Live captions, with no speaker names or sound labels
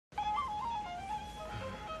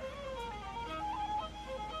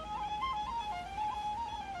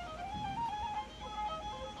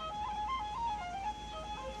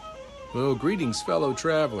Well, greetings, fellow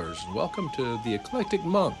travelers. Welcome to The Eclectic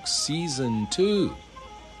Monk, Season 2.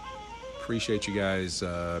 Appreciate you guys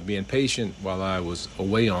being patient while I was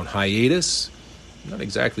away on hiatus. I'm not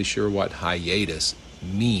exactly sure what hiatus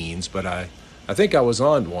means, but I think I was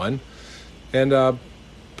on one. And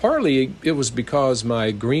partly it was because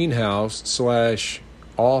my greenhouse slash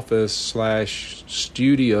office slash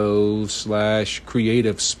studio slash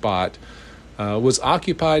creative spot was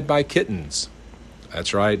occupied by kittens.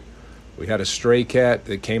 That's right. We had a stray cat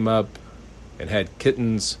that came up and had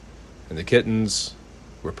kittens, and the kittens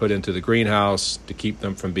were put into the greenhouse to keep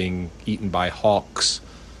them from being eaten by hawks,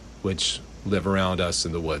 which live around us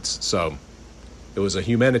in the woods. So it was a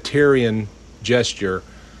humanitarian gesture,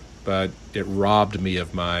 but it robbed me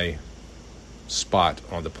of my spot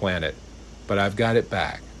on the planet. But I've got it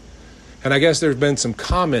back. And I guess there's been some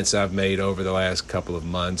comments I've made over the last couple of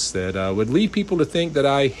months that would lead people to think that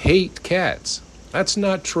I hate cats. That's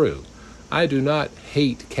not true. I do not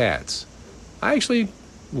hate cats. I actually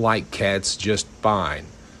like cats just fine.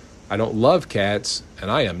 I don't love cats, and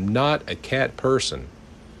I am not a cat person.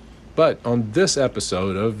 But on this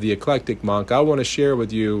episode of The Eclectic Monk, I want to share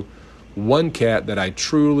with you one cat that I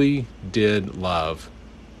truly did love.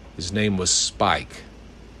 His name was Spike.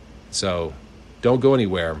 So don't go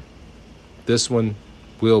anywhere. This one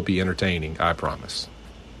will be entertaining, I promise.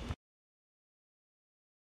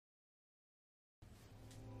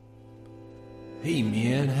 Hey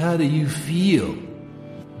man, how do you feel?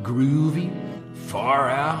 Groovy? Far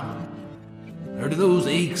out? Or do those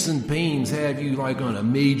aches and pains have you like on a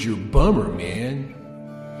major bummer, man?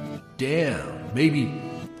 Down, maybe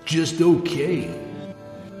just okay.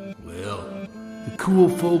 Well, the cool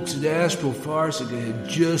folks at Astral Farsica had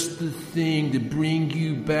just the thing to bring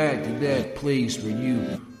you back to that place where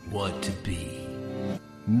you want to be.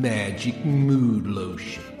 Magic Mood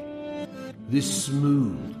Lotion. This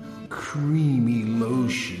smooth, creamy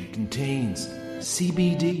lotion contains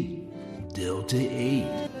CBD, Delta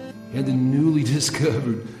 8, and the newly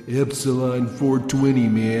discovered Epsilon 420,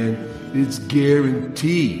 man. It's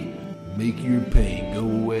guaranteed to make your pain go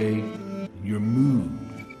away and your mood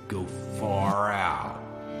go far out.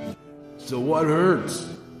 So what hurts?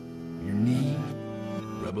 Your knee?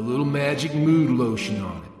 Rub a little Magic Mood Lotion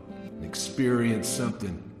on it and experience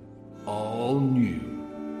something all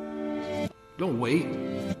new. Don't wait.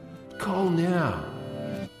 Call now.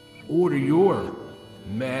 Order your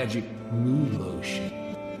Magic Mood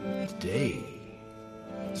Lotion today.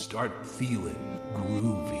 Start feeling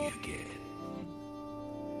groovy again.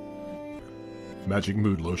 Magic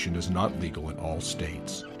Mood Lotion is not legal in all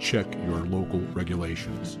states. Check your local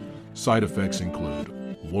regulations. Side effects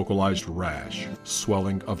include localized rash,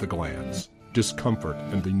 swelling of the glands, discomfort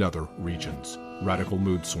in the nether regions, radical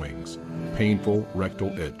mood swings, painful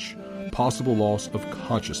rectal itch, possible loss of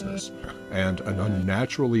consciousness, and an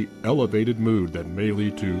unnaturally elevated mood that may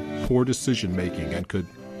lead to poor decision-making and could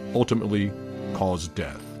ultimately cause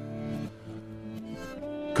death.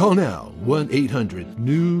 Call now,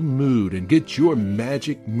 1-800-NEW-MOOD, and get your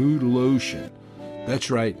Magic Mood Lotion.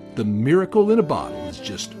 That's right, the miracle in a bottle is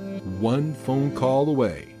just one phone call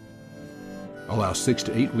away. Allow 6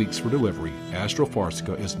 to 8 weeks for delivery. Astral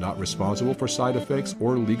Farsica is not responsible for side effects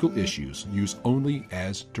or legal issues. Use only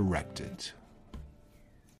as directed.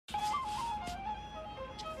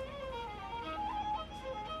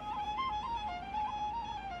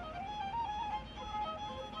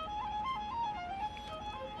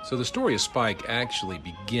 So the story of Spike actually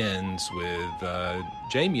begins with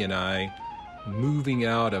Jamie and I moving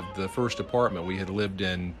out of the first apartment we had lived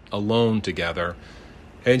in alone together.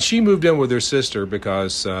 And she moved in with her sister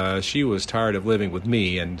because she was tired of living with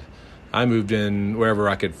me, and I moved in wherever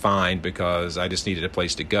I could find because I just needed a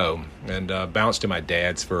place to go. And bounced to my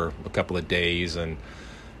dad's for a couple of days and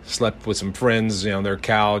slept with some friends on their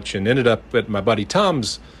couch and ended up at my buddy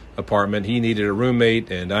Tom's apartment. He needed a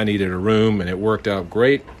roommate and I needed a room, and it worked out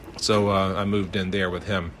great. So I moved in there with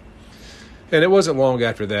him. And it wasn't long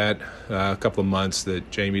after that, a couple of months,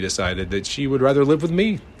 that Jamie decided that she would rather live with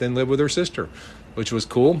me than live with her sister, which was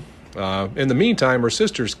cool. In the meantime, her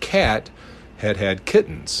sister's cat had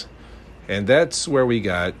kittens, and that's where we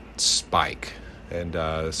got Spike. And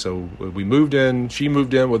so we moved in. She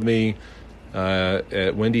moved in with me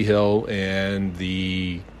at Windy Hill, and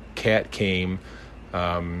the cat came.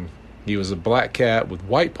 He was a black cat with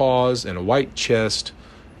white paws and a white chest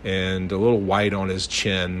and a little white on his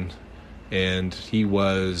chin, and he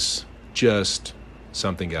was just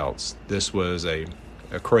something else. This was a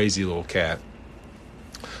crazy little cat.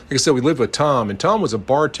 Like I said, we lived with Tom, and Tom was a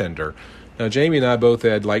bartender. Now, Jamie and I both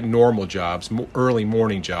had like normal jobs, early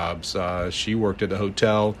morning jobs. She worked at a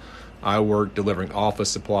hotel. I worked delivering office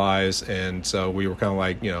supplies, and so we were kind of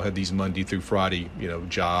like, had these Monday through Friday,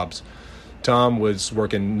 jobs. Tom was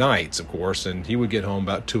working nights, of course, and he would get home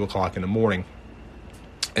about 2 o'clock in the morning.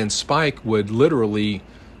 And Spike would literally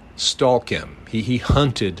stalk him. He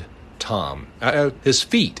hunted Tom, his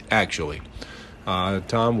feet, actually.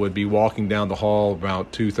 Tom would be walking down the hall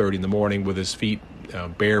about 2:30 in the morning with his feet,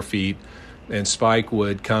 bare feet, and Spike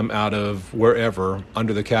would come out of wherever,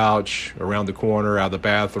 under the couch, around the corner, out of the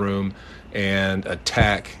bathroom, and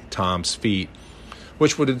attack Tom's feet,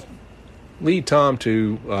 which would lead Tom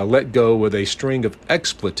to let go with a string of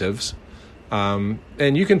expletives. And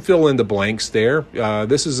you can fill in the blanks there.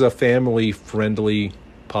 This is a family-friendly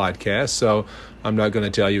podcast, so I'm not going to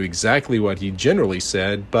tell you exactly what he generally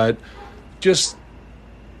said, but just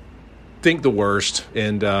think the worst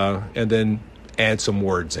and then add some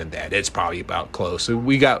words in that. It's probably about close. So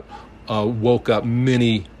we got woke up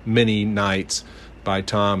many, many nights by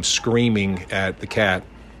Tom screaming at the cat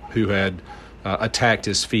who had attacked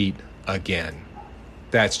his feet again.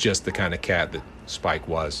 That's just the kind of cat that Spike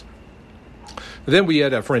was. Then we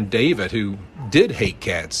had a friend David who did hate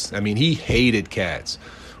cats. I mean, he hated cats,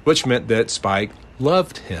 which meant that Spike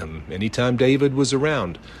loved him. Anytime David was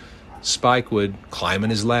around, Spike would climb in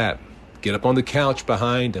his lap, get up on the couch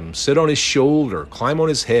behind him, sit on his shoulder, climb on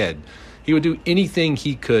his head. He would do anything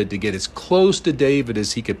he could to get as close to David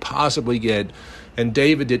as he could possibly get, and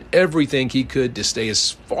David did everything he could to stay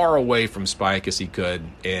as far away from Spike as he could,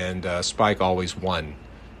 and Spike always won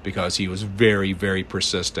because he was very, very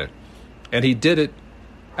persistent. And he did it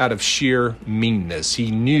out of sheer meanness.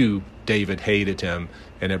 He knew David hated him,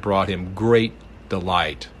 and it brought him great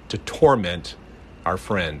delight to torment our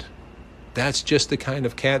friend. That's just the kind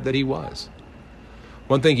of cat that he was.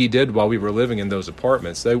 One thing he did while we were living in those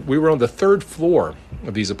apartments, we were on the 3rd floor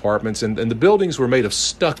of these apartments, and the buildings were made of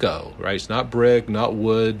stucco, right? It's not brick, not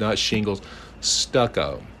wood, not shingles,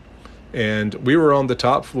 stucco. And we were on the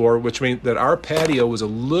top floor, which meant that our patio was a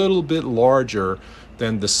little bit larger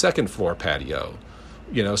than the 2nd floor patio,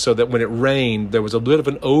 so that when it rained, there was a bit of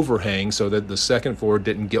an overhang so that the 2nd floor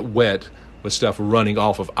didn't get wet with stuff running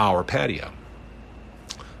off of our patio.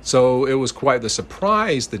 So it was quite the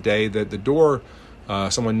surprise the day that the door,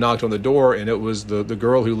 someone knocked on the door, and it was the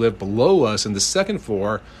girl who lived below us in the 2nd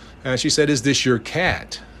floor, and she said, "Is this your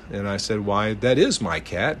cat?" And I said, "Why, that is my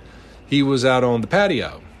cat. He was out on the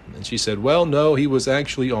patio." And she said, "Well, no, he was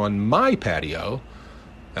actually on my patio,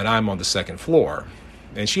 and I'm on the 2nd floor."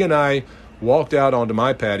 And she and I walked out onto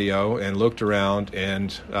my patio and looked around,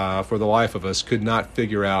 and for the life of us could not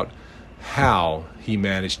figure out how he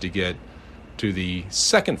managed to get to the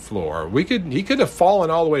 2nd floor. He could have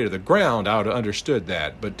fallen all the way to the ground. I would have understood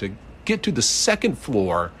that. But to get to the 2nd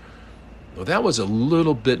floor, well, that was a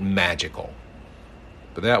little bit magical.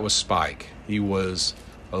 But that was Spike. He was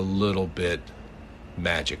a little bit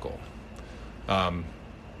magical.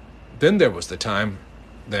 Then there was the time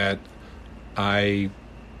that I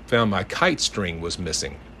found my kite string was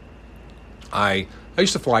missing. I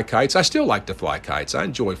used to fly kites. I still like to fly kites. I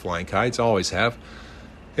enjoy flying kites. I always have.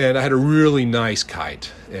 And I had a really nice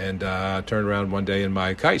kite. And I turned around one day and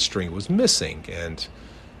my kite string was missing. And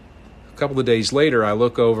a couple of days later, I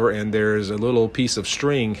look over and there's a little piece of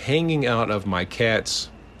string hanging out of my cat's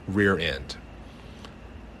rear end.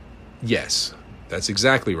 Yes, that's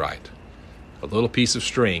exactly right. A little piece of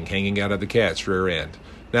string hanging out of the cat's rear end.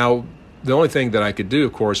 Now, the only thing that I could do,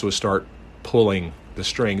 of course, was start pulling the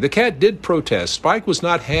string. The cat did protest. Spike was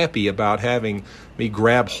not happy about having me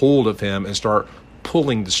grab hold of him and start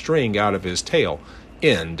pulling the string out of his tail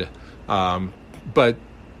end. But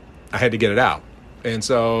I had to get it out. And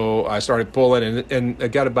so I started pulling, and I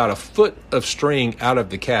got about a foot of string out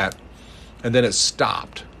of the cat, and then it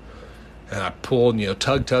stopped. And I pulled,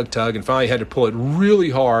 tug, and finally had to pull it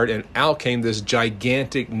really hard, and out came this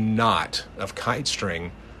gigantic knot of kite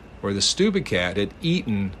string where the stupid cat had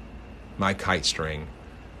eaten my kite string,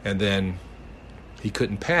 and then he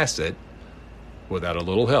couldn't pass it without a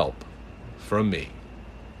little help from me.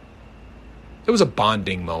 It was a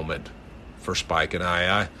bonding moment for Spike and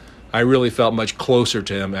I. I really felt much closer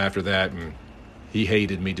to him after that, and he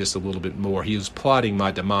hated me just a little bit more. He was plotting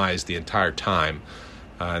my demise the entire time,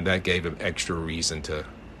 and that gave him extra reason to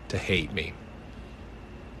hate me.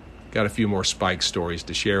 Got a few more Spike stories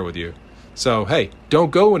to share with you. So, hey, don't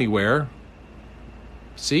go anywhere.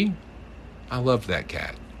 See? I love that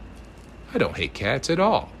cat. I don't hate cats at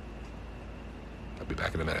all. I'll be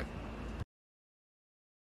back in a minute.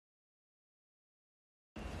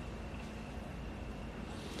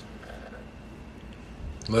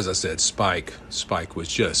 As I said, Spike was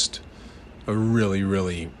just a really,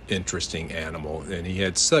 really interesting animal, and he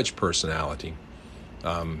had such personality.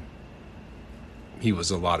 he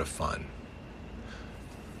was a lot of fun.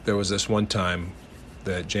 There was this one time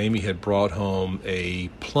that Jamie had brought home a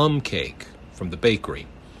plum cake from the bakery.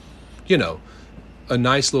 You know, a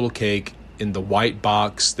nice little cake in the white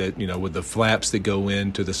box that, you know, with the flaps that go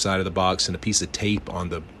into the side of the box and a piece of tape on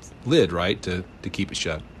the lid, right, to keep it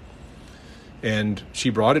shut. And she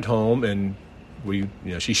brought it home, and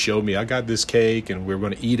she showed me, I got this cake, and we were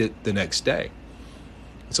going to eat it the next day.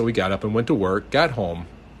 So we got up and went to work, got home,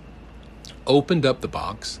 opened up the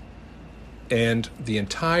box, and the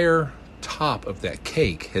entire top of that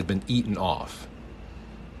cake had been eaten off.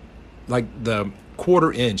 Like the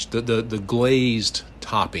quarter inch, the glazed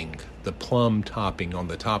topping, the plum topping on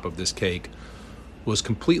the top of this cake was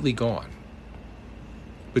completely gone.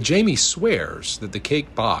 But Jamie swears that the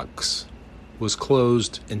cake box was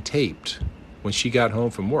closed and taped when she got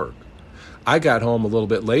home from work. I got home a little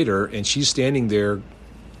bit later, and she's standing there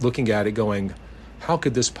looking at it going, how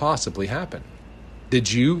could this possibly happen?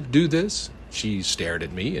 Did you do this? She stared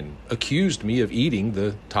at me and accused me of eating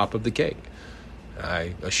the top of the cake.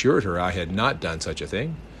 I assured her I had not done such a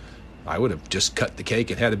thing. I would have just cut the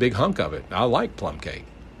cake and had a big hunk of it. I like plum cake.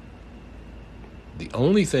 The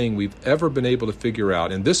only thing we've ever been able to figure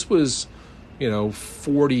out, and this was,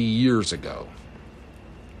 40 years ago,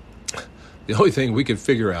 the only thing we could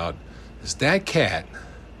figure out is that cat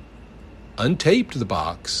untaped the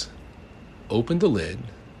box, opened the lid,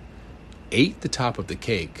 ate the top of the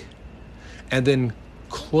cake, and then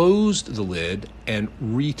closed the lid and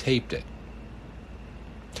retaped it.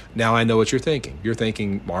 Now I know what you're thinking. You're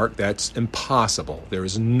thinking, Mark, that's impossible. There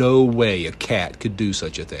is no way a cat could do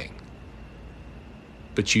such a thing.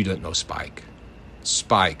 But you don't know Spike.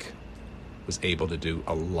 Spike was able to do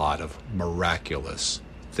a lot of miraculous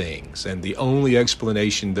things. And the only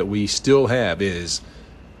explanation that we still have is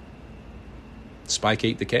Spike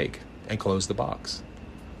ate the cake and closed the box.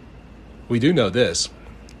 We do know this.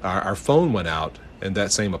 Our phone went out in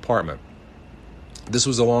that same apartment. This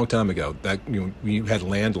was a long time ago. We had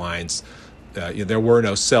landlines. There were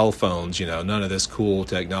no cell phones, none of this cool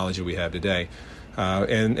technology we have today.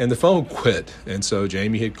 And the phone quit. And so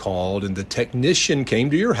Jamie had called, and the technician came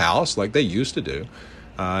to your house like they used to do.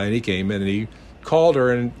 And he came in and he called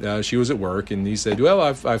her, and she was at work. And he said, well,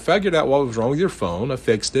 I figured out what was wrong with your phone. I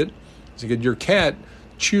fixed it. He said, your cat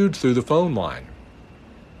chewed through the phone line.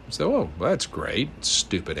 I said, oh, well, that's great.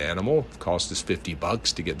 Stupid animal. It cost us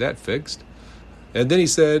 $50 to get that fixed. And then he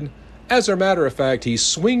said, as a matter of fact, he's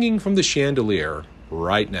swinging from the chandelier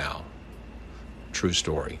right now. True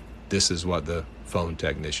story. This is what the phone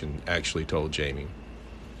technician actually told Jamie.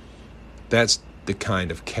 That's the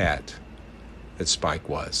kind of cat that Spike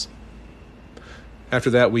was. After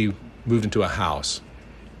that, we moved into a house.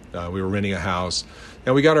 We were renting a house,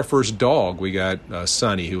 and we got our first dog. We got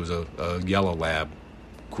Sunny, who was a yellow lab.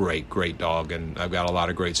 Great dog, and I've got a lot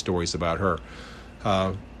of great stories about her.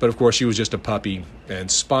 But of course, she was just a puppy, and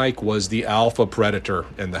Spike was the alpha predator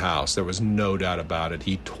in the house. There was no doubt about it.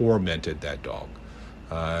 He tormented that dog.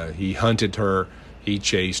 He hunted her, he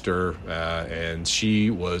chased her, and she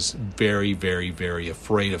was very, very, very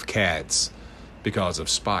afraid of cats because of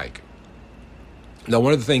Spike. Now,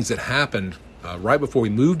 one of the things that happened right before we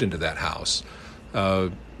moved into that house,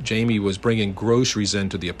 Jamie was bringing groceries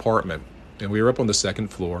into the apartment, and we were up on the second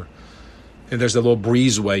floor. And there's a little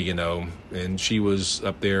breezeway, and she was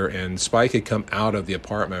up there, and Spike had come out of the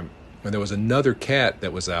apartment, and there was another cat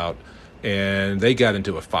that was out, and they got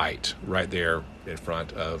into a fight right there in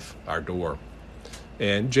front of our door.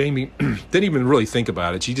 And Jamie didn't even really think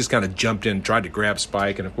about it. She just kind of jumped in, tried to grab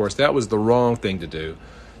Spike, and of course that was the wrong thing to do.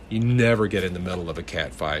 You never get in the middle of a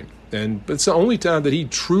cat fight. And it's the only time that he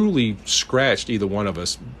truly scratched either one of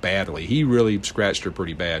us badly. He really scratched her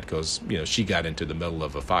pretty bad because, she got into the middle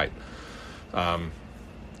of a fight.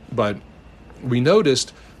 But we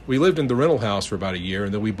noticed we lived in the rental house for about a year,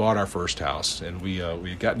 and then we bought our first house, and we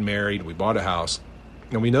had gotten married, we bought a house,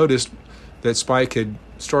 and we noticed that Spike had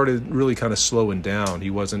started really kind of slowing down. He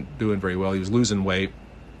wasn't doing very well. He was losing weight,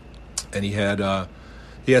 and he had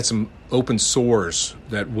some open sores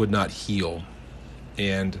that would not heal,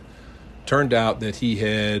 and turned out that he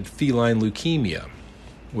had feline leukemia,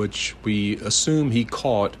 which we assume he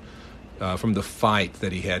caught from the fight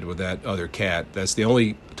that he had with that other cat. That's the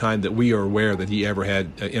only time that we are aware that he ever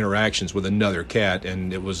had interactions with another cat,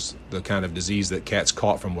 and it was the kind of disease that cats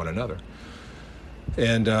caught from one another.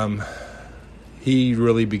 And he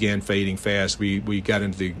really began fading fast. We got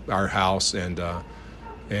into our house,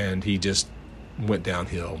 and he just went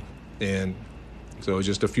downhill. And so it was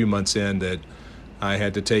just a few months in that I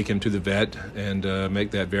had to take him to the vet and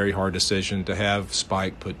make that very hard decision to have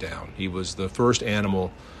Spike put down. He was the first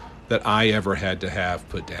animal that I ever had to have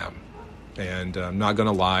put down. And I'm not going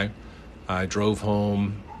to lie, I drove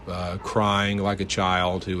home crying like a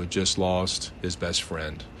child who had just lost his best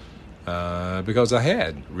friend. Because I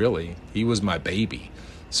had, really. He was my baby.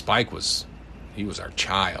 Spike he was our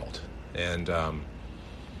child. And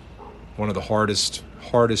one of the hardest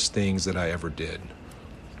things that I ever did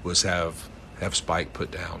was have Spike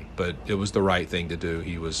put down. But it was the right thing to do.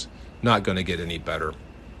 He was not going to get any better,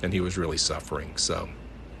 and he was really suffering. So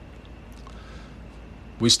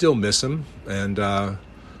we still miss him, and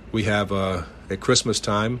we have at Christmas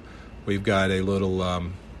time, we've got a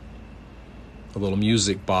little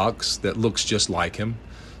music box that looks just like him,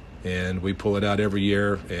 and we pull it out every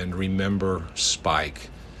year and remember Spike,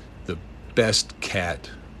 the best cat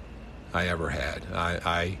I ever had.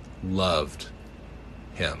 I loved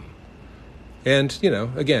him. And,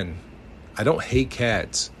 again, I don't hate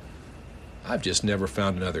cats. I've just never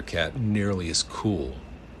found another cat nearly as cool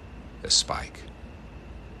as Spike.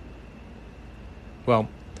 Well,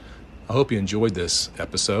 I hope you enjoyed this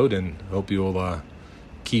episode, and hope you'll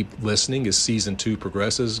keep listening as season 2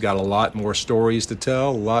 progresses. Got a lot more stories to tell,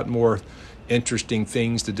 a lot more interesting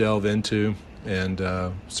things to delve into, and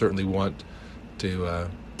certainly want to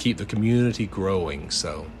keep the community growing.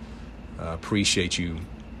 So appreciate you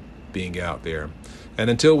being out there. And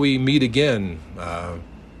until we meet again,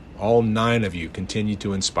 all 9 of you continue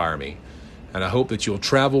to inspire me. And I hope that you'll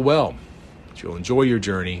travel well, that you'll enjoy your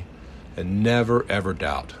journey, and never, ever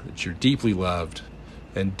doubt that you're deeply loved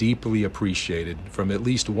and deeply appreciated from at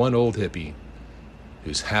least one old hippie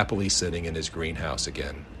who's happily sitting in his greenhouse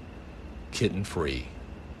again, kitten-free.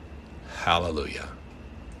 Hallelujah.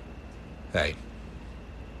 Hey,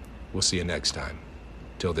 we'll see you next time.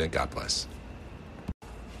 Till then, God bless.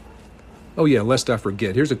 Oh yeah, lest I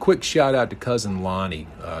forget, here's a quick shout out to cousin Lonnie,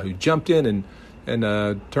 who jumped in and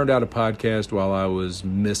turned out a podcast while I was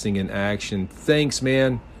missing in action. Thanks,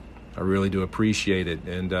 man. I really do appreciate it.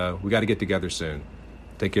 And we got to get together soon.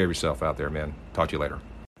 Take care of yourself out there, man. Talk to you later.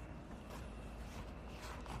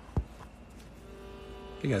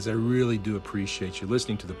 Hey guys, I really do appreciate you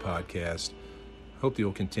listening to the podcast. Hope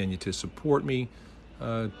you'll continue to support me.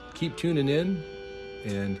 Keep tuning in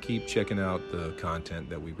and keep checking out the content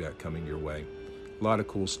that we've got coming your way. A lot of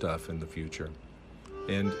cool stuff in the future.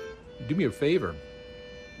 And do me a favor,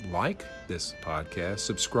 like this podcast,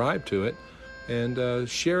 subscribe to it, and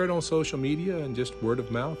share it on social media and just word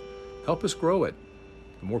of mouth. Help us grow it.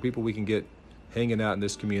 The more people we can get hanging out in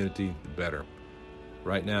this community, the better.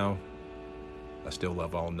 Right now, I still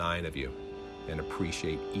love all 9 of you and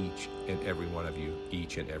appreciate each and every one of you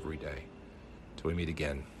each and every day. Till we meet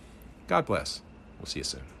again, God bless. We'll see you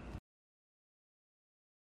soon.